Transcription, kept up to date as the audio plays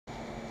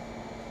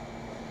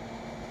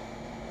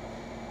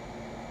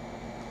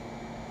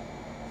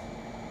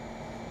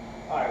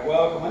Hi,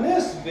 welcome. In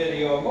this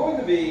video, I'm going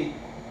to be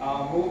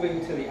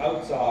moving to the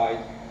outside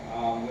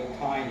with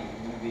Tiny.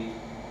 I'm going to be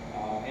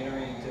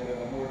entering into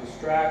a more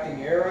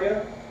distracting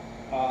area.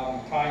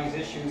 Tiny's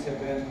issues have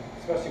been,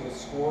 especially with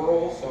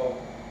squirrels, so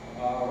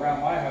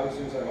around my house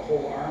there's like a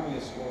whole army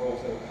of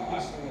squirrels that are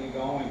constantly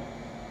going.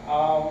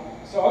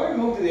 So I'm going to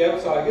move to the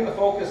outside. Again, the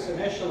focus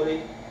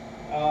initially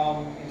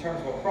in terms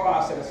of a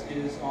process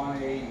is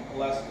on a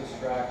less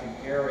distracting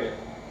area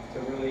to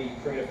really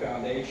create a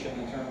foundation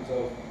in terms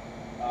of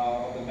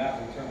the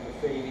method, in terms of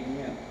fading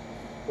in.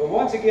 But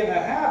once again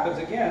that happens,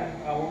 again,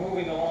 we're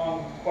moving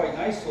along quite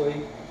nicely.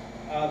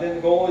 Then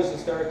the goal is to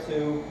start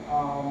to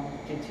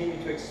continue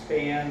to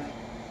expand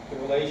the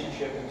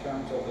relationship in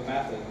terms of the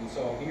method. And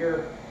so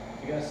here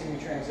you're going to see me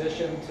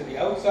transition to the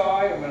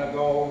outside. I'm going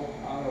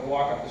to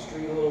walk up the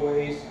street a little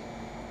ways.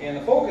 And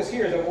the focus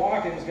here as I'm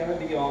walking is going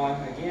to be on,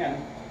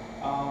 again,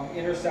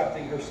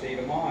 intercepting her state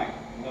of mind.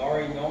 And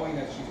already knowing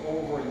that she's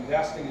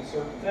over-investing in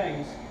certain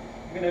things,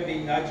 I'm going to be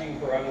nudging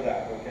her out of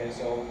that, okay?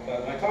 So,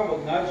 but when I talk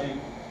about nudging,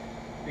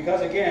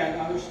 because again,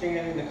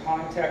 understanding the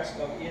context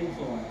of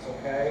influence,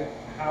 okay,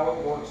 how it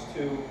works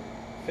to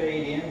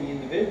fade in the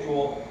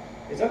individual,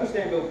 it's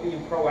understanding about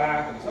being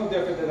proactive. It's no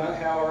different than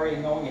how already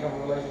knowing you have a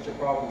relationship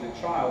problem with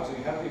a child, so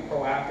you have to be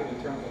proactive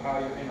in terms of how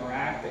you're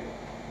interacting.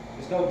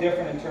 It's no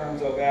different in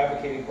terms of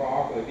advocating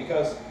properly,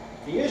 because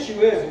the issue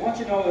is, once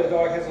you know that a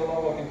dog has a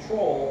level of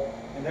control,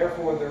 and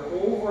therefore they're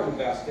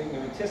over-investing,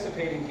 they're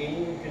anticipating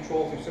gaining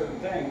control through certain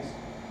things,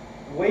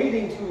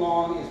 waiting too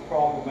long is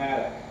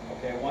problematic.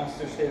 Okay, once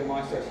their state of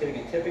mind starts hitting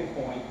a tipping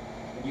point,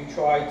 and you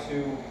try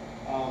to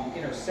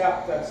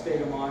intercept that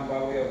state of mind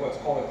by way of what's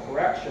called a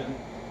correction,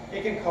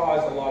 it can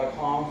cause a lot of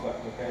conflict.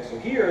 Okay, so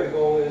here the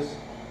goal is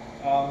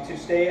to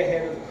stay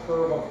ahead of the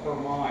curve of her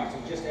mind.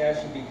 So just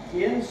as she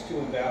begins to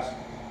invest,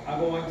 I'm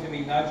going to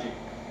be nudging,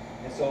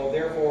 and so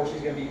therefore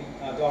she's going to be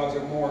dogs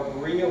are more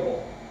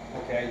agreeable,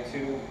 okay,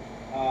 to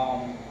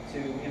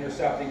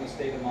intercepting the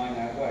state of mind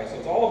that way. So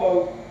it's all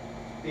about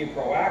being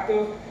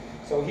proactive.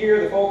 So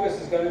here the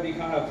focus is going to be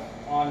kind of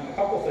on a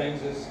couple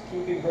things, is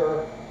keeping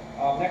her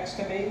next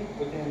to me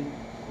within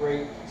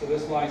so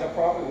this lines up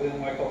properly within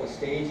what I call the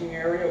staging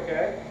area,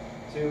 okay,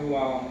 to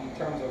in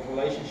terms of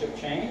relationship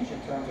change,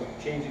 in terms of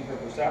changing her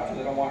perceptions.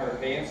 I don't want her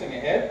advancing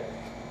ahead.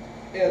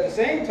 At the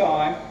same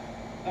time,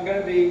 I'm going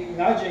to be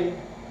nudging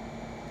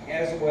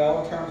as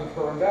well in terms of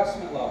her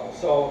investment level.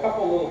 So a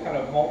couple little kind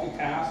of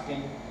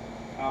multitasking,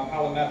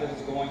 how the method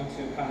is going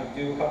to kind of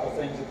do a couple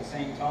things at the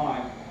same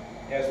time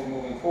as we're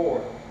moving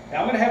forward.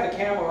 Now I'm going to have the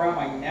camera around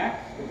my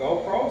neck, the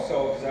GoPro,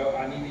 so because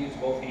I need to use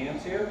both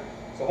hands here.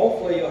 So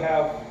hopefully you'll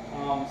have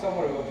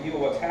somewhat of a view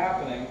of what's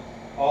happening.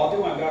 I'll do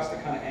my best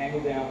to kind of angle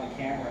down the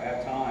camera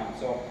at times.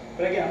 So,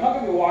 but again, I'm not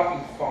going to be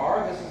walking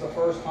far. This is the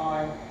first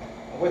time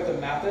with the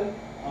method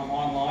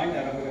online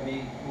that I'm going to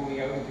be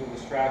moving out into a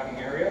distracting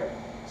area.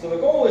 So the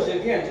goal is,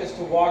 again, just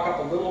to walk up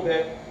a little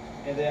bit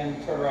and then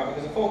turn around,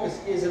 because the focus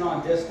isn't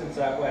on distance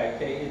that way,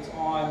 okay? It's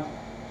on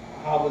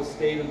how the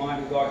state of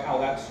mind of the dog, how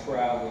that's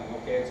traveling,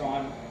 okay? It's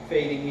on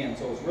fading in.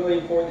 So it's really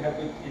important to have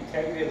good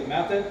integrity of the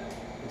method,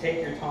 to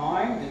take your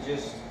time, to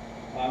just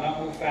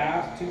not move too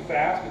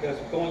fast, because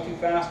going too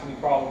fast can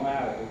be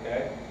problematic,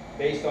 okay?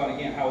 Based on,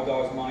 again, how a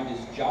dog's mind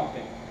is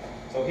jumping.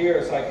 So here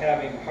it's like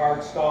having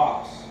hard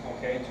stops,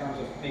 okay, in terms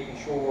of making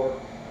sure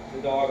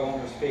the dog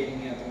owner is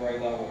fading in at the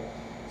right level.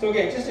 So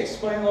again, just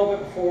explain a little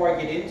bit before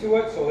I get into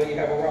it so that you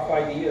have a rough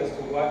idea as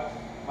to what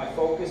my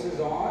focus is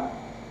on.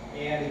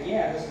 And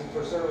again, this is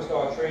for service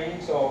dog training,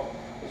 so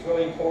it's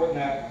really important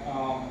that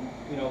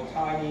you know,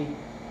 Tiny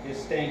is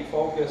staying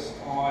focused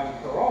on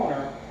her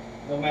owner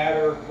no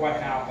matter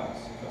what happens.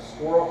 If a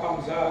squirrel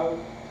comes out,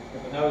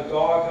 if another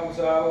dog comes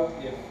out,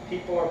 if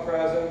people are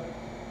present,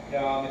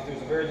 if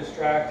there's a very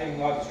distracting, a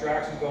lot of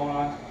distractions going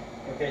on,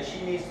 okay,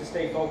 she needs to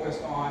stay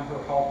focused on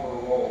her helper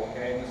role,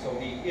 okay? And so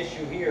the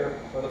issue here,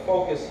 or the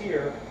focus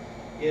here,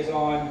 is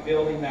on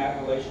building that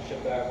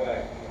relationship that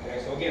way, okay?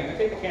 So again, I'm going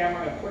to take the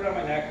camera and put it on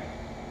my neck,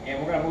 and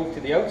we're going to move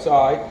to the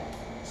outside.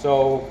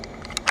 So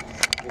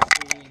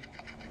we'll see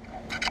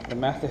the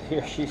method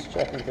here. She's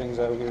checking things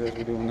out here as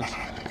we're doing this.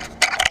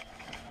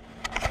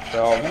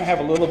 So I'm going to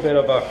have a little bit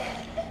of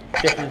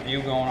a different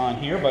view going on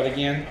here, but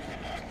again,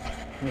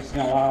 this is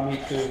going to allow me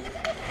to,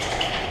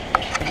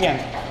 again,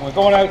 when we're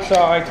going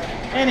outside,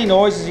 any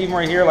noises, even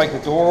right here, like the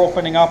door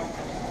opening up,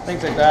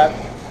 things like that,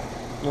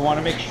 you want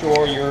to make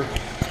sure you're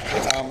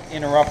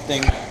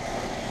interrupting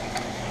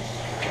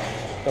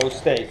those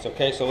states,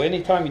 okay? So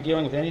anytime you're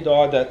dealing with any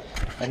dog that,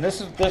 and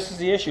this is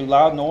the issue,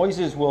 loud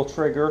noises will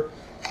trigger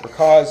or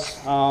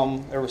cause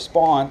a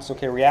response,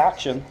 okay,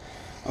 reaction,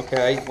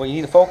 okay? What you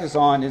need to focus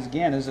on is,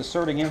 again, is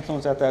asserting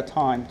influence at that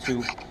time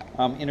to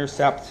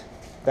intercept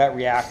that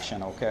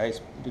reaction, okay?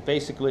 It's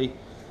basically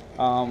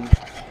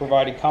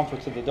providing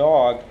comfort to the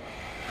dog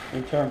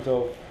in terms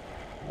of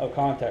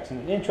context.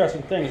 And the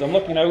interesting thing is I'm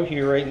looking out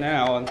here right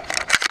now, and you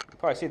can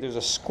probably see there's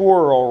a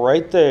squirrel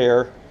right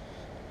there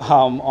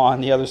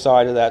on the other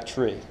side of that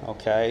tree,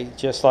 okay?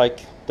 Just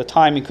like the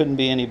timing couldn't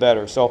be any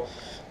better. So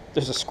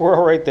there's a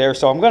squirrel right there.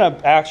 So I'm going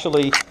to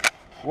actually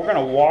we're going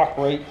to walk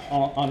right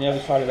on the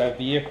other side of that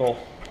vehicle,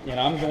 and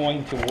I'm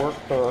going to work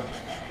her.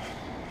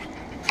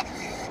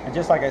 And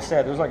just like I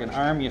said, there's like an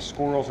army of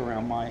squirrels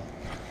around my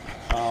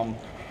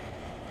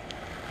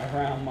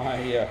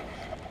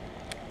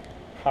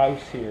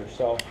house here.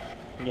 So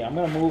yeah, I'm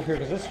going to move here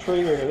because this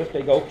tree right here, this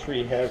big oak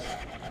tree, has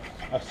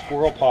a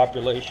squirrel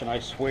population, I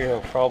swear,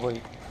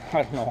 probably,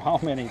 I don't know how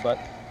many, but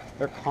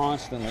they're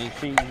constantly, you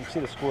can see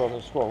the squirrel,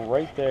 there's a squirrel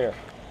right there,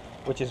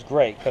 which is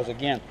great, because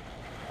again,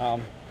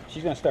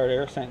 she's going to start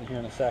air scenting here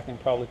in a second,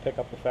 probably pick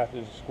up the fact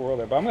there's a squirrel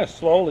there, but I'm going to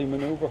slowly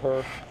maneuver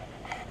her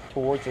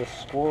towards this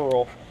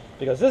squirrel,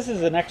 because this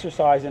is an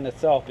exercise in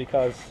itself,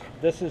 because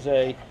this is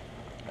a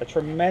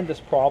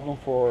tremendous problem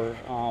for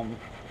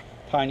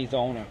Tiny's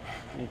owner,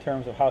 in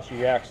terms of how she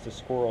reacts to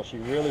squirrels. She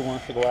really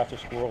wants to go after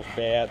squirrels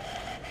bad.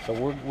 So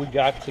we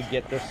got to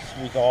get this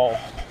resolved.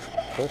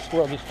 So this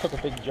squirrel just took a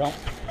big jump.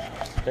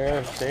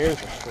 There's the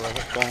squirrel.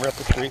 It's going right up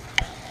the tree.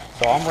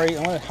 So I'm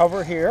going to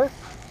hover here.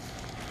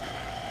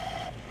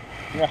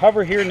 I'm going to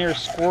hover here near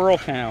Squirrel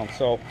Town.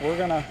 So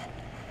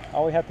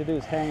all we have to do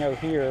is hang out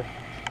here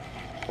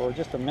for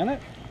just a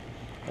minute.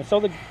 And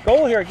so the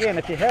goal here, again,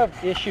 if you have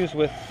issues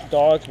with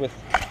dogs with,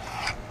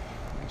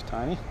 there's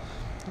Tiny.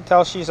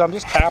 Until I'm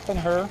just tapping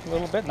her a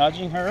little bit,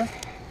 nudging her.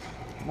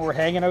 We're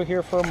hanging out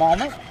here for a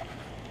moment.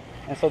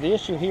 And so the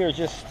issue here is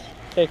just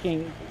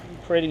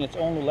creating its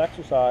own little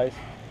exercise,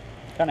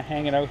 kind of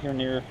hanging out here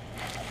near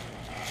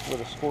where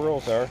the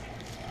squirrels are.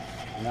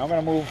 And now I'm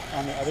going to move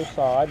on the other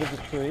side of the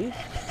tree.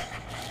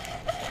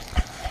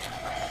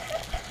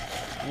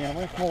 And I'm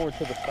going to come over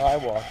to the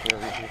sidewalk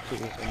area here too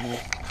as I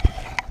move.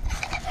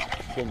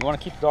 Again, you want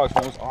to keep the dog's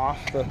nose off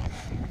the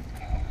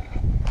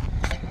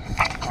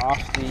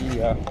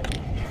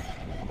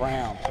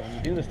ground. So when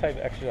you do this type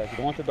of exercise, you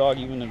don't want the dog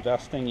even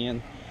investing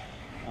in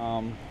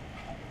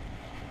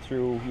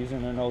through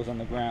using their nose on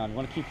the ground. You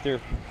want to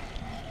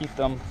keep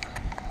them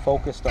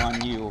focused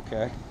on you,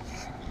 okay?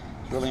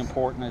 It's really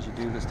important as you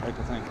do this type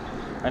of thing.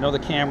 I know the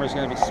camera is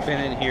going to be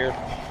spinning here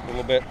a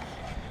little bit.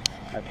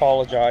 I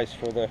apologize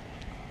for the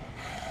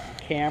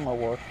camera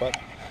work, but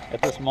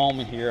at this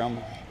moment here,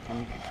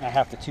 I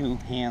have to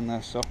two-hand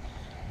this. So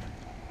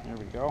there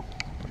we go.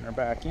 Putting her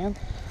back in.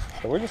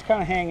 So we're just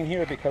kind of hanging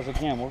here because,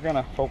 again, we're going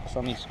to focus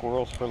on these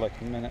squirrels for like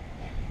a minute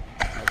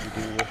as we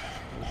do this.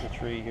 There's the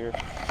tree here.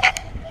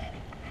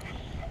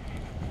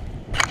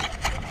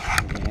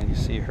 And you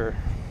see her.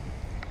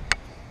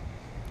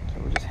 So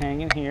we're just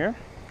hanging here.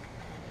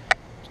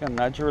 Just going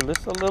to nudge her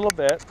just a little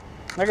bit.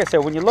 Like I said,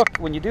 when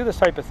you do this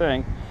type of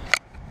thing,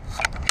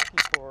 looking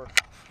for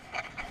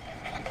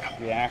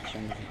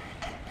reactions.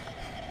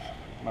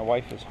 My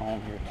wife is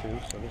home here too,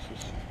 so this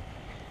is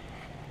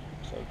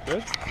so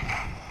good.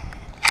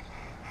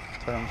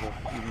 In terms of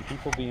even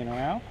people being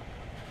around.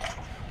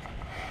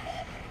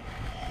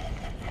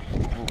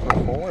 Move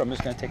her forward. I'm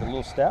just going to take a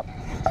little step.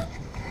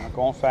 I'm not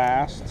going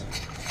fast.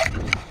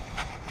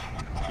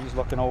 She's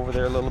looking over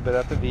there a little bit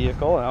at the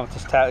vehicle. And I'll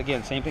just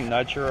again, same thing,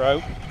 nudge her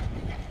out.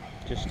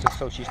 Just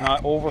so she's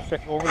not overly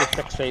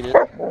fixated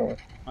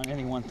on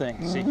any one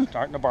thing. See, she's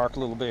starting to bark a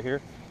little bit here.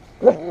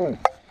 I'm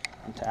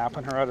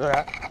tapping her out of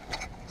that.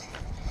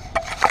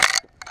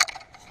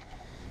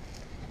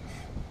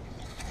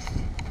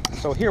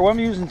 So here, what I'm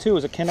using too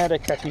is a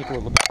kinetic technique a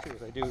little bit too.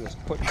 As I do this,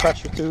 put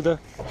pressure through the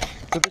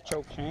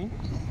choke chain.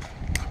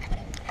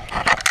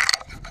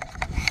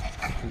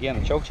 Again,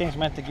 the choke chain is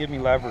meant to give me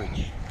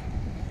leverage.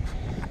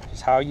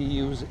 Just how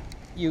you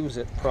use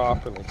it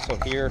properly. So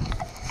here,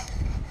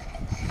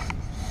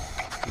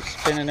 you're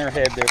spinning their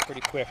head there pretty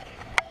quick,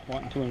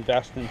 wanting to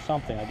invest in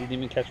something. I didn't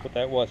even catch what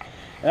that was.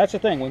 And that's the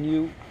thing, when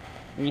you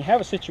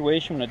have a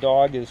situation when a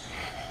dog is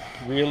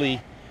really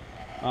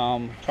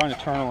trying to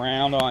turn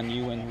around on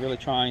you and really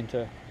trying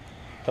to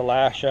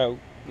lash out,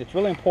 it's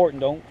really important,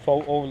 don't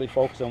overly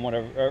focus on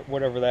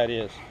whatever that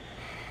is,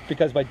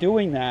 because by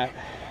doing that,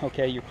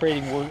 okay, you're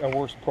creating a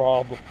worse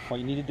problem.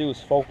 What you need to do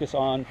is focus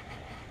on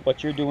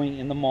what you're doing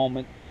in the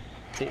moment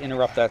to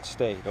interrupt that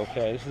state.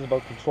 Okay, this is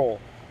about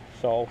control.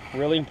 So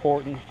really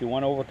important if you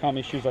want to overcome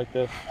issues like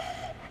this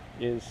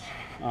is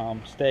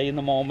stay in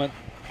the moment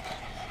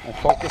and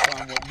focus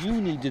on what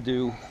you need to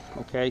do,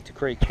 okay, to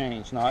create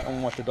change, not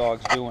on what the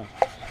dog's doing.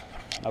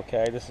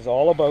 Okay, this is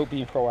all about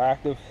being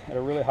proactive at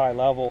a really high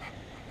level.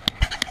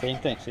 Same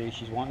thing, see,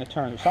 she's wanting to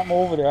turn. There's something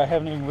over there I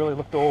haven't even really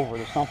looked over.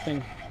 There's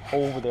something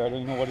over there, I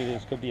don't even know what it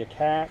is. Could be a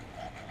cat,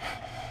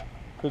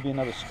 could be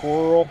another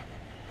squirrel,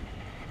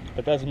 but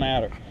it doesn't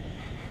matter.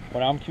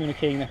 What I'm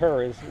communicating to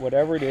her is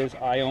whatever it is,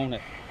 I own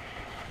it.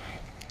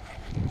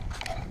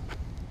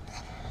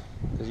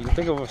 Because you can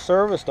think of a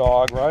service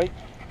dog, right?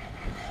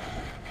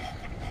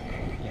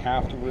 You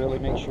have to really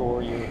make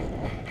sure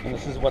and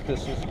this is what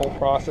this whole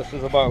process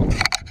is about,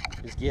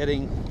 is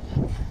getting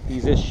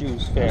these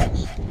issues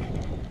fixed.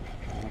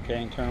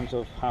 Okay, in terms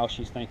of how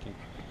she's thinking.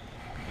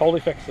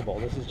 Totally fixable.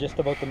 This is just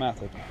about the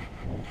method.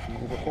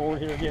 Move her forward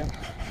here again.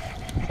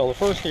 So the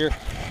first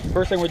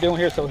thing we're doing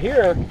here, so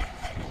here,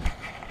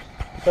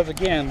 because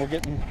again, we're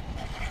getting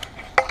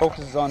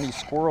focuses on these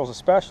squirrels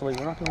especially,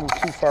 we're not going to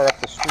move too far up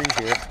the street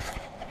here.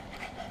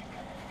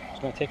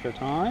 going to take her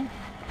time.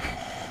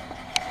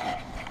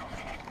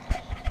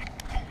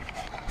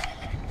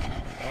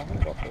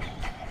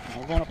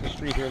 We're going up the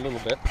street here a little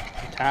bit.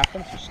 It's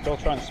tapping. She's still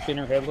trying to spin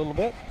her head a little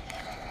bit.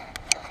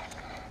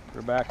 Put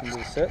her back into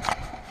the sit.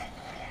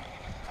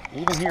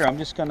 Even here, I'm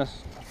just going to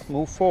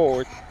move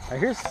forward. Now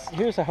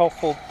here's a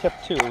helpful tip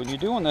too. When you're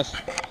doing this,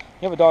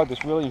 you have a dog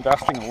that's really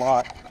investing a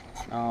lot,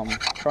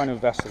 trying to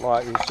invest a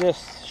lot, is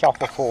just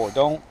shuffle forward.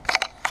 Don't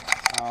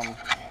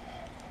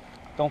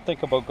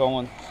think about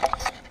going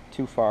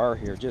too far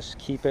here. Just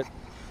keep it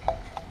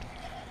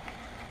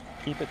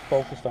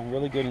focused on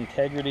really good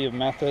integrity of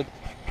method.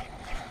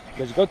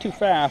 Because you go too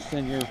fast,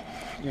 and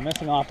you're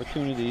missing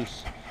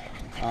opportunities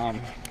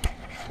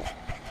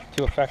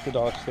to affect the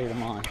dog's state of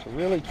mind. So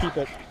really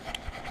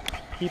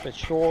keep it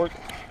short,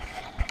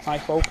 high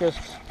focus.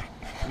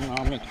 Now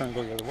I'm going to turn and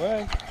go the other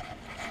way.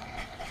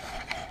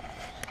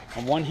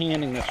 I'm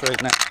one-handing this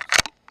right now.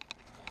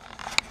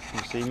 You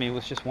see me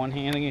with just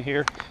one-handing it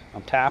here.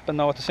 I'm tapping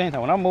though at the same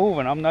time. When I'm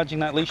moving, I'm nudging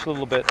that leash a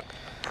little bit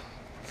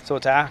so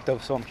it's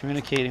active, so I'm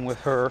communicating with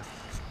her.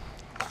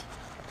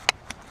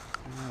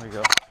 There we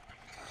go.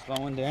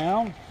 Slowing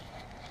down.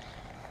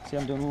 See,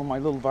 I'm doing my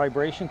little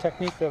vibration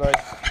technique that I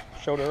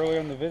showed earlier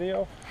in the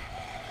video.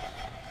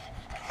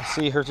 You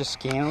see her just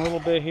scan a little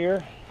bit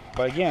here,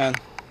 but again,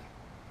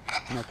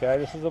 okay,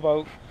 this is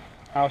about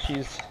how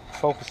she's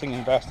focusing and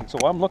investing. So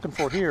what I'm looking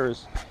for here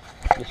is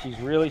if she's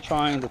really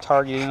trying to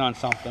target in on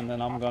something,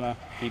 then I'm gonna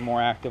be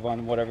more active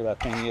on whatever that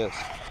thing is.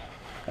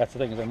 That's the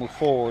thing, as I move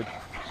forward.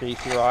 So you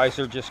see her eyes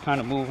are just kind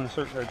of moving, and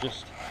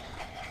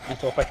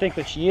so if I think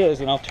that she is,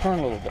 then I'll turn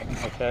a little bit.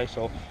 Okay,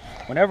 so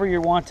whenever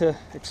you want to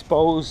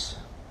expose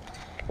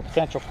a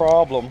potential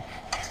problem,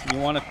 you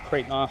want to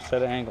create an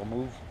offset angle.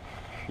 Move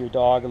your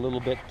dog a little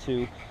bit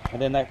too,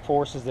 and then that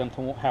forces them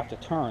to have to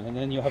turn, and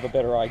then you'll have a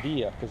better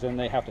idea, because then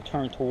they have to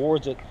turn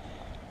towards it,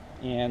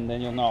 and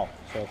then you'll know.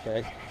 So,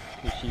 okay,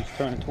 if she's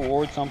turning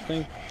towards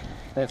something,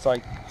 then it's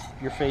like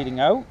you're fading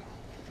out.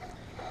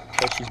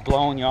 So she's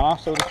blowing you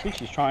off, so to speak.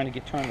 She's trying to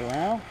get turned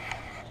around,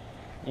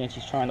 and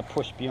she's trying to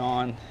push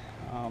beyond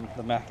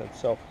the method.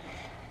 So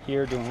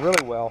here, doing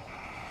really well.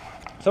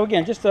 So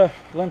again, just a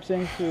glimpse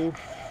into,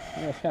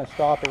 I'm going to kind of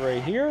stop it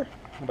right here,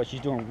 but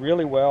she's doing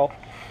really well.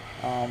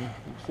 You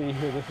see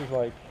here, this is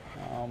like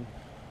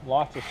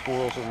lots of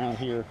squirrels around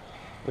here,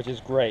 which is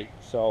great.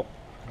 So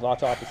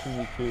lots of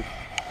opportunity to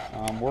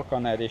work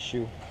on that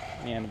issue.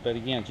 But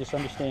again, just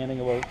understanding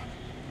about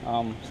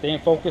staying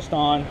focused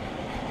on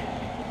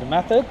the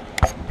method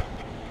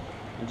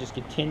and just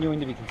continuing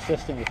to be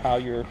consistent with how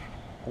you're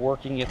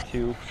working it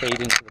to fade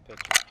into the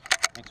picture.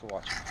 Thanks for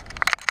watching.